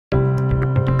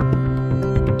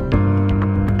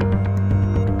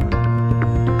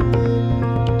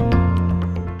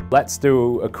Let's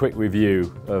do a quick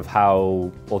review of how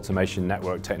automation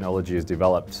network technology has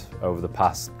developed over the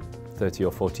past 30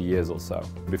 or 40 years or so.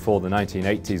 Before the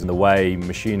 1980s, the way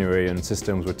machinery and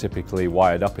systems were typically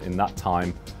wired up in that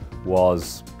time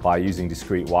was by using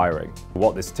discrete wiring.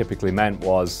 What this typically meant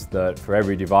was that for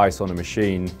every device on a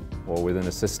machine or within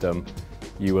a system,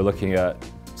 you were looking at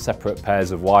separate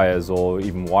pairs of wires or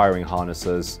even wiring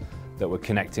harnesses that were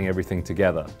connecting everything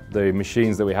together. The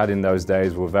machines that we had in those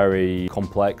days were very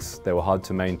complex, they were hard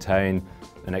to maintain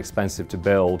and expensive to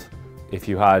build. If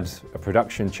you had a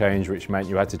production change, which meant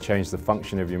you had to change the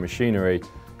function of your machinery,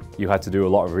 you had to do a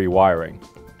lot of rewiring.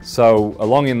 So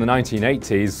along in the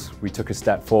 1980s, we took a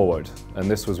step forward, and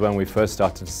this was when we first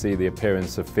started to see the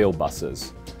appearance of field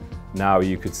buses. Now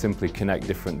you could simply connect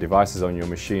different devices on your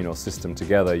machine or system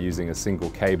together using a single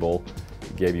cable.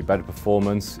 It gave you better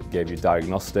performance, it gave you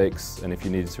diagnostics, and if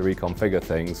you needed to reconfigure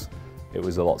things, it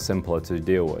was a lot simpler to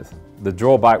deal with. The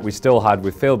drawback we still had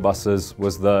with field buses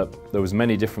was that there was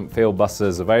many different field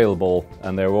buses available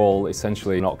and they were all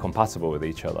essentially not compatible with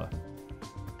each other.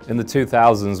 In the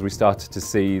 2000s, we started to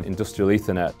see industrial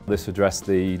Ethernet. This addressed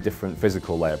the different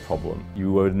physical layer problem.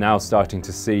 You were now starting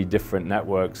to see different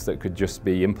networks that could just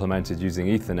be implemented using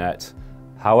Ethernet.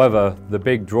 However, the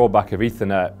big drawback of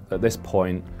Ethernet at this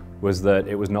point was that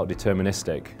it was not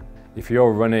deterministic. If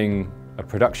you're running a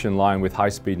production line with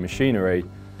high-speed machinery,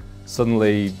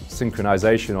 suddenly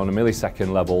synchronization on a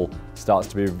millisecond level starts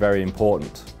to be very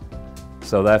important.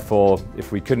 So therefore,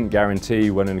 if we couldn't guarantee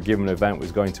when a given event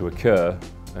was going to occur,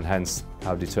 and hence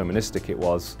how deterministic it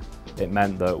was, it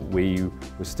meant that we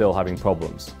were still having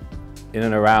problems. In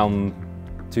and around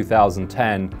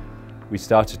 2010, we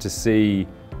started to see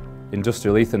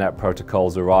industrial Ethernet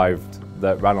protocols arrived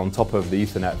that ran on top of the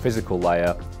Ethernet physical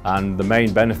layer, and the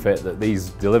main benefit that these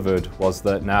delivered was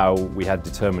that now we had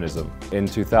determinism. In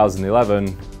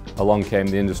 2011, along came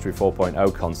the Industry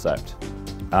 4.0 concept,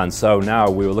 and so now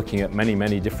we were looking at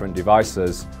many different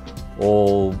devices,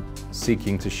 all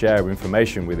seeking to share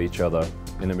information with each other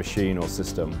in a machine or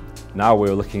system. Now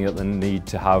we're looking at the need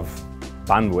to have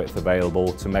bandwidth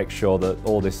available to make sure that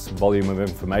all this volume of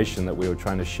information that we were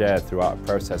trying to share throughout a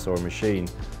process or a machine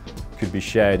could be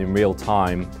shared in real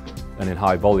time and in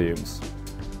high volumes.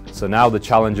 So now the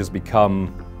challenge has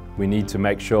become we need to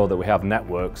make sure that we have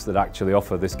networks that actually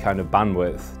offer this kind of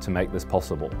bandwidth to make this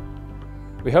possible.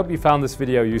 We hope you found this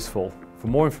video useful. For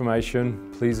more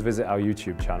information, please visit our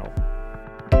YouTube channel.